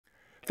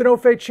The No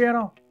Fate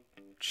channel,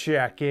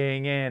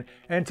 checking in.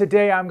 And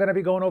today I'm going to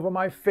be going over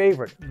my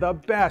favorite, the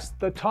best,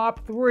 the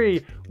top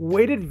 3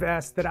 weighted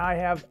vests that I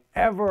have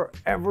ever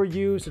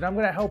used. And I'm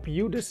going to help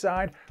you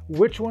decide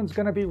which one's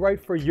going to be right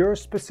for your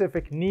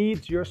specific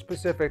needs, your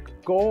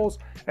specific goals,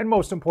 and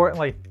most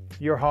importantly,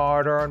 your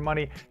hard-earned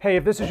money. Hey,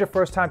 if this is your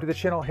first time to the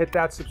channel, hit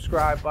that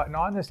subscribe button.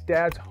 On this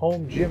Dad's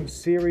Home Gym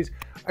series,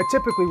 I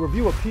typically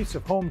review a piece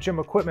of home gym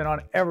equipment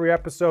on every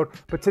episode,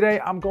 but today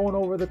I'm going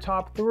over the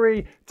top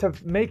 3 to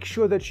make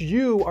sure that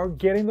you are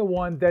getting the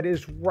one that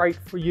is right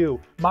for you.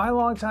 My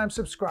longtime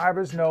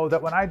subscribers know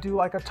that when I do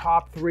like a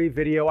top 3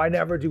 video, I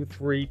never do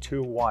 3,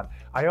 2, 1.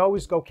 I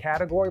always go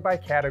category by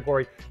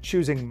category,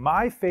 choosing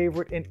my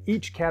favorite in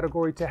each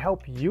category to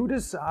help you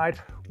decide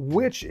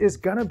which is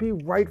gonna be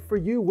right for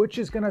you, which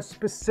is gonna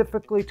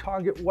specifically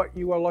target what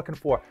you are looking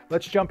for.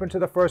 Let's jump into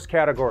the first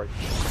category.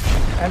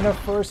 And the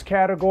first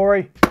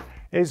category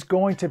is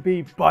going to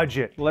be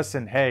budget.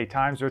 Listen, hey,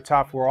 times are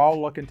tough. We're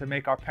all looking to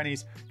make our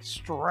pennies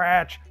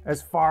stretch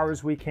as far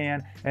as we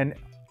can. And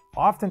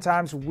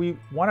oftentimes we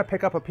want to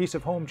pick up a piece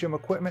of home gym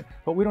equipment,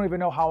 but we don't even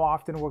know how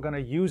often we're going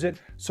to use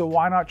it. So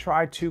why not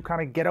try to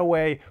kind of get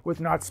away with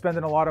not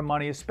spending a lot of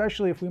money,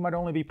 especially if we might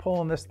only be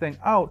pulling this thing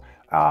out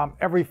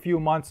every few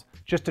months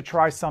just to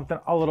try something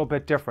a little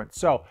bit different.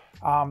 So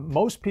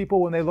most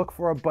people, when they look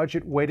for a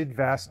budget weighted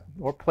vest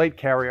or plate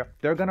carrier,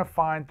 they're going to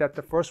find that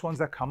the first ones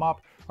that come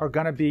up are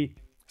going to be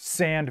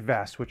sand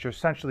vests, which are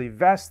essentially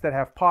vests that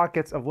have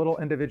pockets of little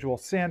individual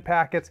sand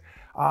packets.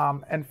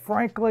 And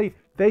frankly,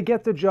 they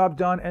get the job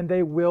done and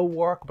they will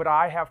work, but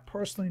I have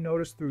personally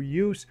noticed through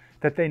use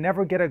that they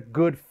never get a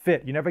good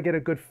fit. You never get a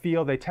good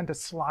feel. They tend to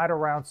slide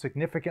around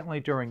significantly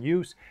during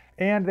use,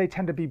 and they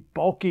tend to be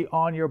bulky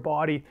on your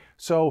body.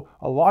 So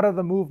a lot of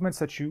the movements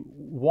that you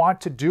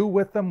want to do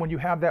with them when you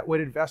have that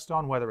weighted vest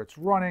on, whether it's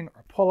running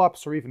or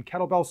pull-ups or even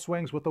kettlebell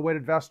swings with the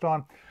weighted vest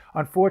on,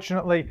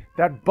 unfortunately,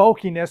 that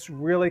bulkiness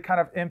really kind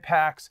of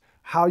impacts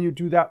how you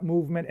do that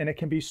movement, and it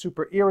can be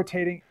super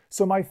irritating.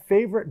 So my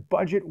favorite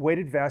budget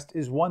weighted vest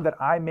is one that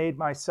I made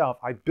myself.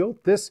 I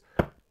built this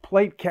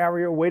plate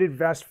carrier weighted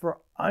vest for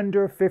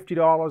under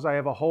 $50. I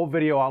have a whole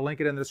video. I'll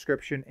link it in the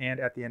description and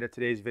at the end of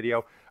today's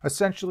video.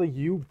 Essentially,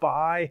 you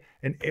buy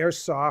an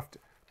airsoft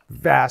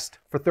vest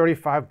for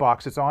 35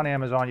 bucks. It's on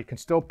Amazon. You can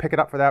still pick it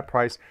up for that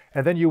price.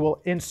 And then you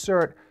will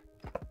insert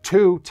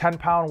 2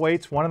 10-pound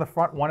weights, one in the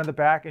front, one in the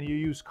back, and you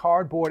use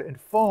cardboard and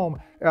foam,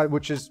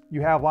 which is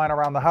you have lying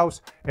around the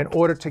house, in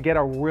order to get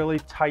a really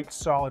tight,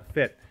 solid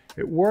fit.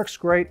 It works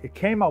great. It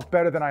came out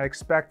better than I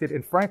expected,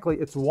 and frankly,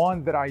 it's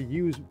one that I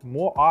use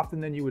more often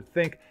than you would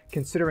think,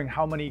 considering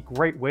how many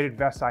great weighted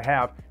vests I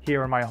have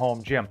here in my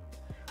home gym.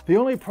 The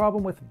only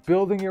problem with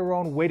building your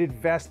own weighted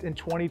vest in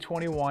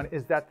 2021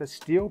 is that the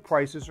steel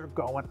prices are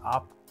going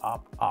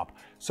up.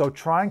 So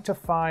trying to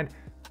find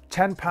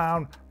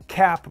 10-pound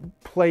cap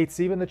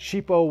plates, even the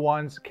cheapo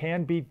ones,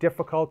 can be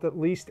difficult, at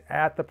least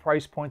at the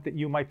price point that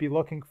you might be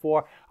looking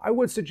for. I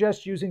would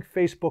suggest using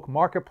Facebook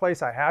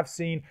Marketplace. I have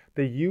seen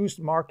the used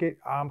market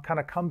kind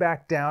of come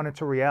back down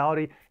into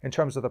reality in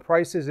terms of the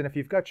prices. And if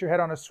you've got your head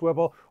on a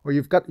swivel or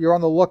you're on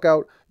the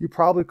lookout, you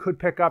probably could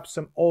pick up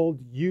some old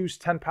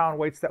used 10-pound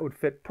weights that would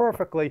fit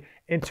perfectly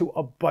into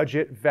a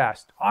budget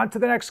vest. On to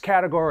the next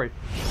category.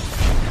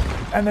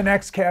 And the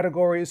next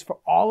category is for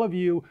all of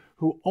you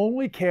who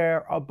only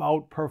care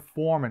about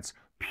performance,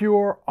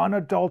 pure,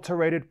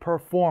 unadulterated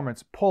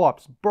performance,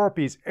 pull-ups,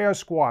 burpees, air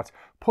squats,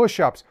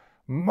 push-ups,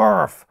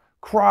 Murph,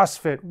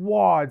 Crossfit,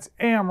 WODs,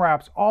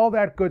 AMRAPs, all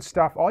that good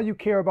stuff. All you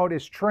care about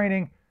is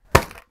training.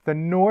 The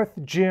North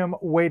Gym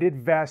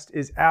weighted vest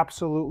is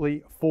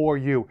absolutely for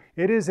you.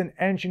 It is an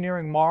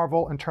engineering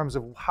marvel in terms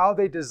of how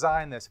they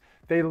designed this.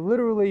 They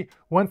literally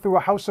went through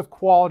a house of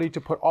quality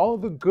to put all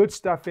of the good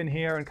stuff in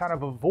here and kind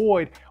of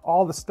avoid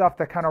all the stuff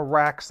that kind of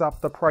racks up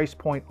the price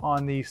point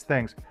on these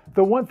things.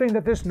 The one thing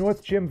that this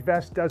North Gym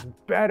vest does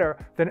better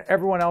than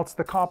everyone else,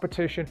 the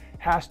competition,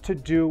 has to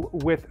do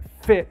with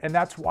fit, and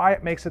that's why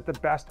it makes it the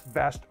best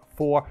vest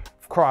for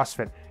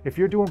CrossFit. If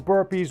you're doing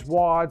burpees,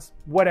 WODs,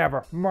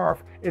 whatever,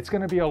 Murph, it's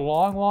gonna be a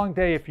long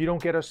day if you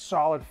don't get a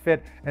solid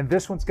fit, and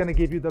this one's gonna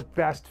give you the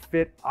best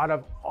fit out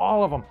of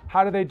all of them.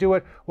 How do they do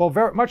it? Well,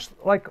 very much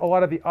like a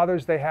lot of the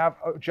others, they have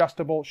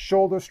adjustable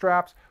shoulder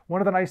straps. One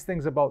of the nice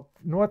things about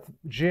North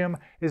Gym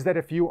is that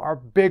if you are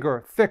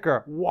bigger,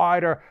 thicker,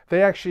 wider,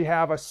 they actually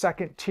have a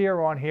second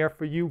tier on here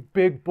for you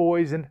big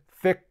boys and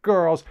thick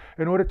girls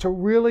in order to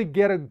really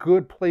get a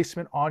good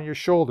placement on your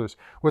shoulders.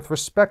 With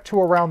respect to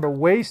around the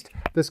waist,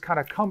 this kind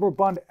of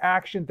cummerbund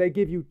action, they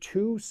give you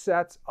 2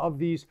 sets of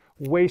these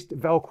waist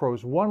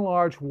Velcros, one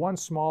large, one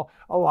small,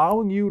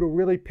 allowing you to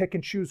really pick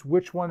and choose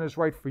which one is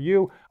right for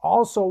you.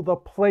 Also, the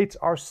plates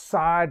are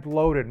side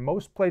loaded.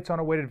 Most plates on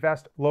a weighted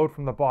vest load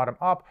from the bottom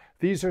up.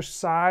 These are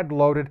side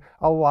loaded,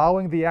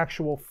 allowing the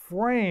actual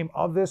frame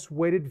of this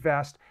weighted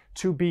vest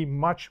to be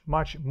much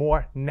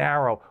more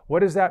narrow.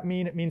 What does that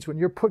mean? It means when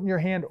you're putting your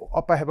hand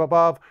up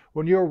above,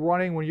 when you're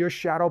running, when you're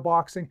shadow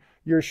boxing,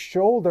 your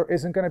shoulder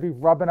isn't going to be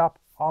rubbing up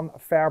on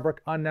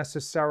fabric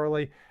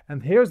unnecessarily.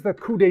 And here's the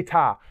coup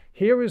d'etat.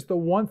 Here is the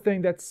one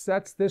thing that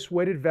sets this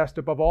weighted vest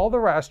above all the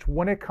rest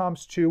when it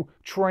comes to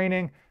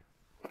training: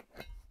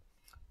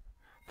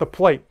 the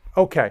plate.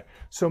 Okay,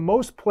 so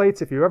most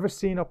plates, if you've ever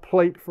seen a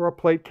plate for a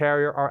plate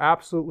carrier, are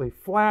absolutely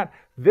flat.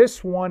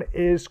 This one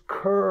is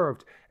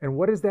curved. And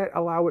what does that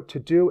allow it to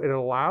do? It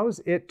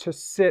allows it to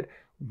sit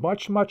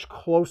much, much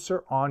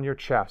closer on your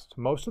chest.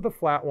 Most of the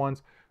flat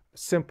ones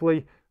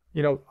simply,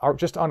 are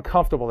just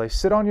uncomfortable. They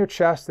sit on your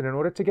chest, and in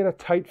order to get a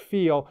tight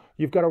feel,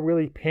 you've got to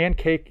really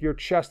pancake your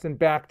chest and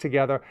back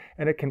together,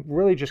 and it can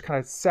really just kind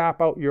of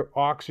sap out your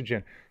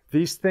oxygen.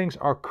 These things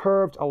are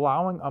curved,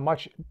 allowing a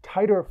much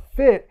tighter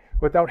fit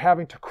without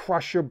having to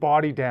crush your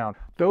body down.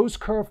 Those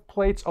curved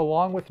plates,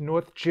 along with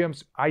North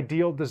Gym's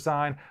ideal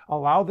design,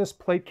 allow this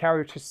plate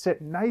carrier to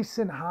sit nice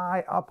and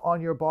high up on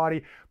your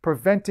body,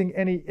 preventing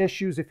any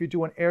issues if you're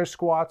doing air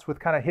squats with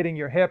kind of hitting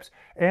your hips,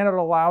 and it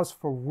allows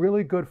for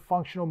really good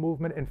functional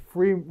movement and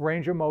free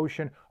range of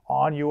motion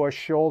on your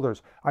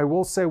shoulders. I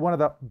will say one of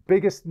the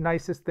biggest,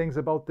 nicest things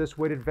about this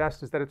weighted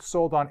vest is that it's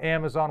sold on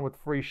Amazon with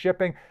free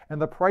shipping, and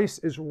the price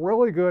is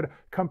really good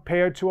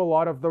compared to a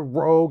lot of the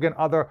Rogue and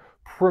other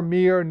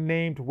premier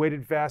named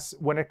weighted vests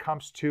when it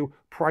comes to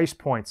price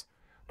points.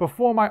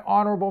 Before my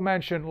honorable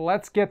mention,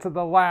 let's get to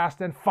the last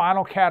and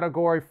final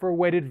category for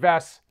weighted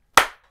vests.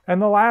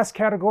 And the last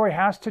category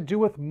has to do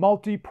with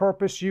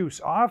multi-purpose use.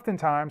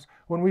 Oftentimes,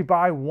 when we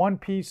buy one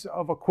piece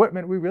of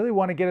equipment, we really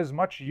want to get as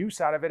much use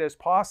out of it as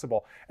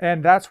possible.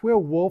 And that's where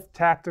Wolf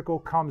Tactical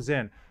comes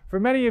in. For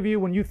many of you,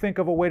 when you think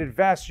of a weighted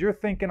vest, you're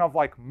thinking of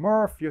like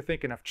Murph, you're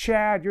thinking of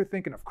Chad, you're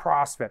thinking of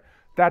CrossFit,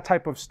 that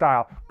type of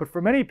style. But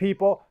for many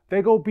people,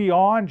 they go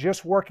beyond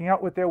just working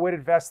out with their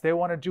weighted vest. They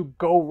want to do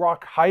go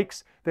ruck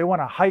hikes. They want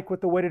to hike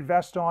with the weighted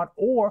vest on,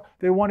 or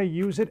they want to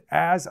use it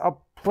as a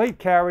plate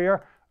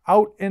carrier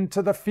out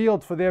into the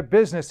field for their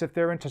business if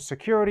they're into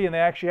security and they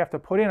actually have to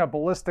put in a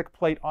ballistic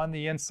plate on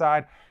the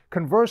inside.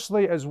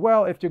 Conversely as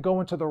well, if you go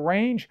into the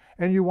range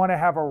and you want to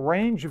have a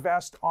range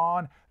vest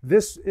on,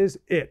 this is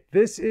it.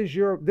 This is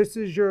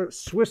your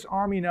Swiss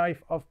Army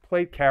knife of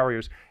plate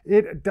carriers.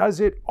 It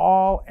does it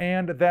all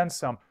and then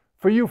some.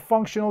 For you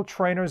functional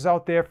trainers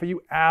out there, for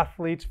you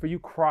athletes, for you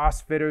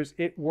CrossFitters,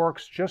 it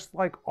works just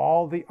like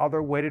all the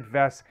other weighted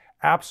vests,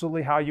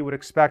 absolutely how you would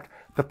expect.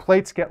 The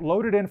plates get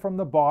loaded in from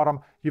the bottom.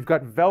 You've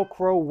got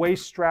Velcro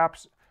waist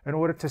straps in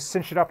order to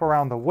cinch it up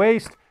around the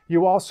waist.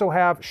 You also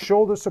have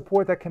shoulder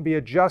support that can be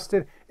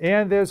adjusted,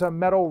 and there's a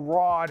metal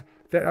rod,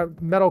 a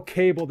metal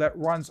cable that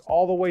runs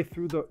all the way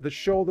through the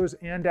shoulders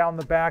and down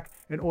the back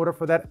in order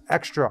for that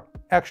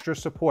extra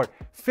support.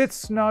 Fits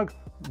snug,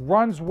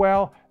 runs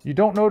well. You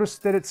don't notice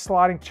that it's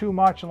sliding too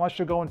much unless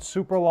you're going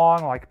super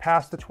long, like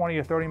past the 20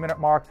 or 30 minute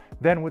mark.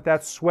 Then with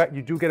that sweat,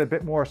 you do get a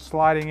bit more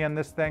sliding in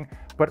this thing.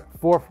 But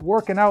for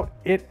working out,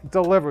 it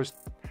delivers.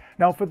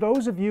 Now, for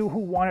those of you who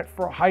want it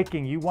for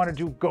hiking, you want to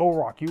do go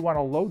ruck, you want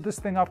to load this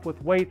thing up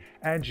with weight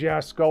and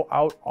just go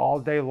out all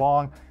day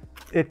long,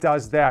 it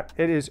does that.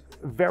 It is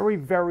very,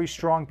 very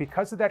strong.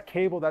 Because of that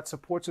cable that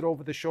supports it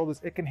over the shoulders,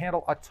 it can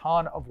handle a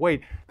ton of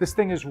weight. This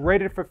thing is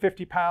rated for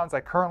 50 pounds. I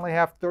currently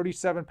have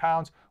 37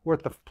 pounds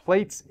worth of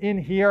plates in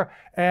here.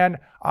 And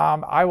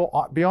I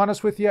will be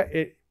honest with you,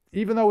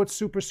 even though it's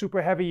super,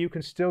 super heavy, you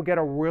can still get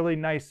a really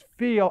nice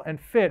feel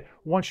and fit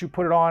once you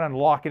put it on and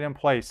lock it in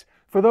place.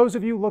 For those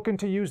of you looking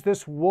to use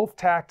this Wolf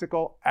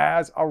Tactical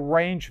as a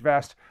range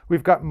vest,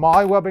 we've got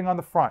MOLLE webbing on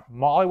the front,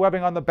 MOLLE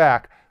webbing on the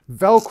back,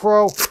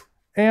 Velcro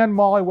and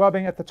MOLLE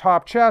webbing at the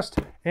top chest,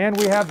 and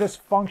we have this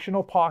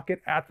functional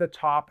pocket at the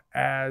top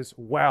as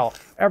well.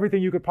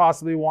 Everything you could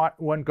possibly want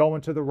when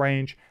going to the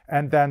range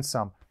and then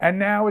some. And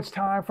now it's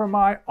time for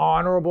my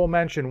honorable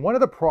mention. One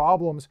of the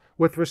problems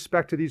with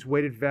respect to these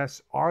weighted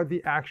vests are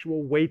the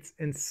actual weights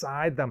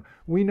inside them.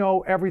 We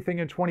know everything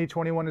in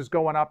 2021 is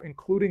going up,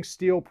 including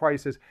steel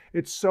prices.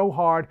 It's so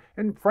hard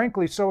and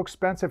frankly so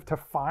expensive to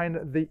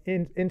find the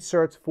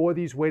inserts for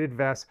these weighted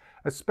vests,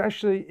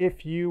 especially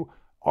if you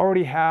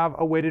already have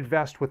a weighted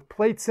vest with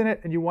plates in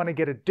it and you want to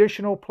get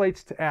additional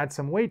plates to add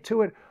some weight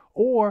to it,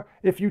 or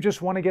if you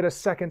just want to get a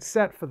second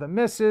set for the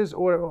misses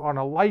or on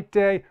a light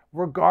day.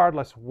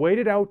 Regardless,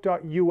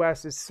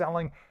 weighted.out.us is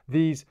selling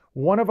these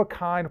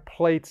one-of-a-kind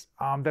plates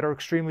that are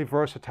extremely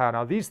versatile.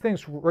 Now, these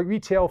things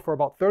retail for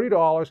about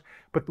 $30,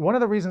 but one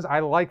of the reasons I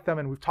like them,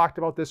 and we've talked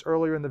about this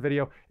earlier in the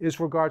video, is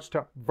regards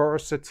to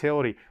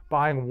versatility.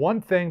 Buying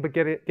one thing, but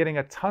getting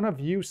a ton of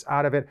use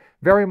out of it,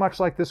 very much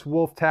like this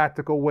Wolf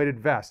Tactical weighted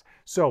vest.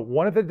 So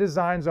one of the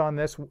designs on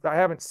this, I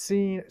haven't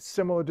seen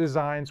similar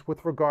designs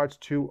with regards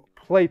to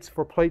plates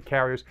for plate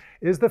carriers,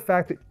 is the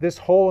fact that this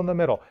hole in the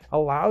middle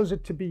allows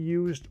it to be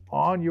used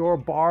on your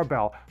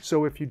barbell.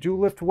 So if you do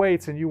lift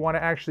weights and you want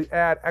to actually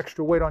add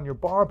extra weight on your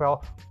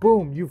barbell,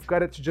 boom, you've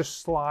got it to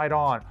just slide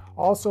on.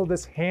 Also,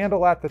 this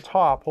handle at the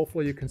top,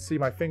 hopefully you can see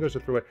my fingers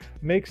are through it,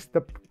 makes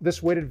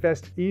this weighted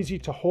vest easy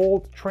to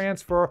hold,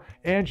 transfer,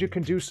 and you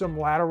can do some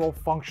lateral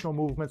functional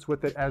movements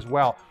with it as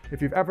well.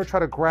 If you've ever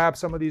tried to grab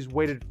some of these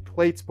weighted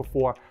plates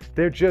before,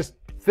 they're just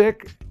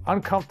thick,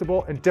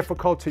 uncomfortable, and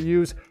difficult to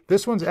use.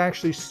 This one's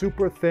actually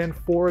super thin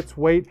for its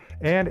weight,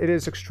 and it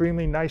is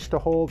extremely nice to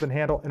hold and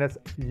handle, and it's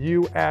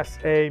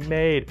USA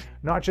made.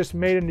 Not just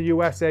made in the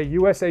USA,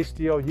 USA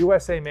steel,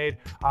 USA made.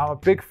 I'm a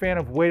big fan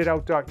of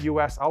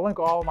weightedout.us. I'll link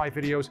all of my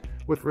videos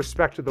with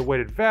respect to the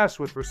weighted vest,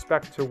 with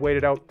respect to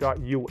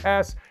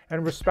weightedout.us,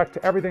 and respect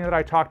to everything that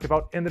I talked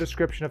about in the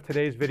description of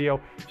today's video.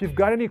 If you've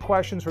got any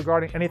questions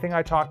regarding anything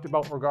I talked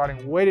about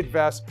regarding weighted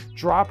vests,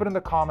 drop it in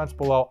the comments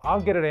below.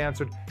 I'll get it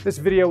answered. This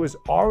video is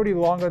already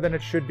longer than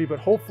it should be, but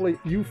hopefully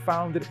you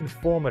found it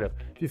informative.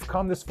 If you've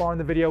come this far in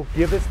the video,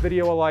 give this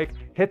video a like,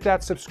 hit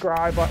that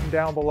subscribe button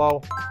down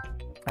below.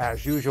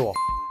 As usual,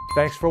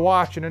 thanks for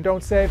watching, and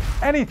don't save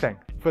anything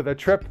for the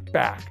trip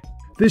back.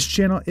 This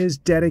channel is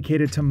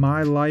dedicated to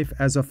my life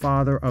as a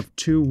father of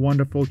 2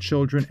 wonderful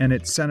children, and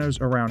it centers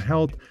around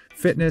health,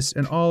 fitness,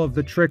 and all of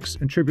the tricks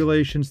and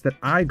tribulations that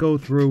I go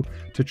through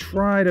to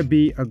try to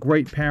be a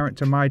great parent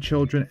to my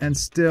children and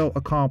still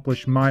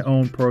accomplish my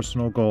own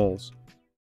personal goals.